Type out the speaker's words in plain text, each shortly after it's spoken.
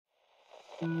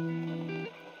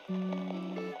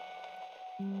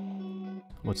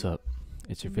What's up?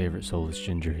 It's your favorite soulless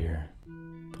ginger here,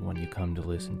 the one you come to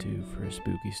listen to for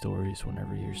spooky stories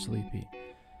whenever you're sleepy.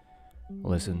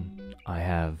 Listen, I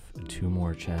have 2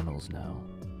 more channels now,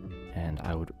 and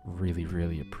I would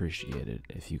really appreciate it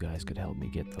if you guys could help me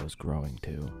get those growing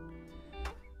too.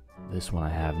 This one I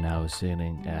have now is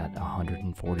sitting at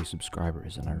 140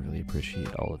 subscribers, and I really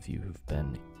appreciate all of you who've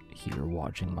been here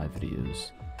watching my videos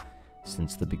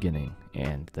since the beginning,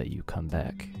 and that you come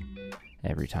back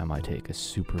every time I take a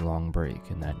super long break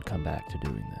and then come back to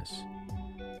doing this.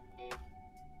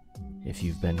 If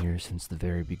you've been here since the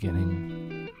very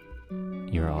beginning,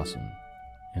 you're awesome,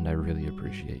 and I really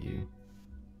appreciate you.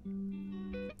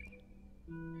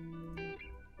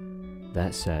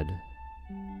 That said,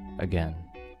 again,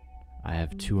 I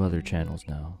have 2 other channels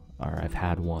now, or I've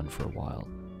had one for a while.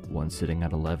 One's sitting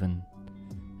at 11,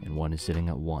 and one is sitting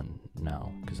at 1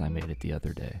 now, because I made it the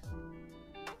other day.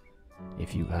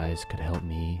 If you guys could help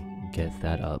me get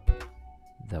that up,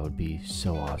 that would be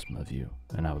so awesome of you,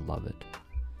 and I would love it.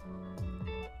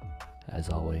 As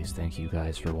always, thank you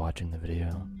guys for watching the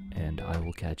video, and I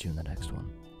will catch you in the next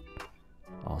one.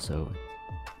 Also,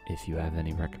 if you have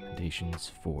any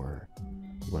recommendations for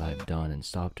what I've done and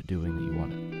stopped doing that you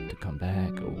want to come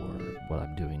back, or what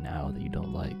I'm doing now that you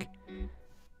don't like,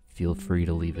 feel free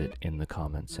to leave it in the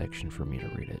comment section for me to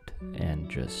read it, and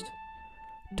just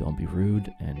don't be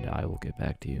rude, and I will get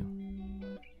back to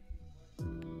you.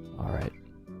 Alright,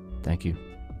 thank you.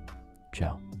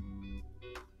 Ciao.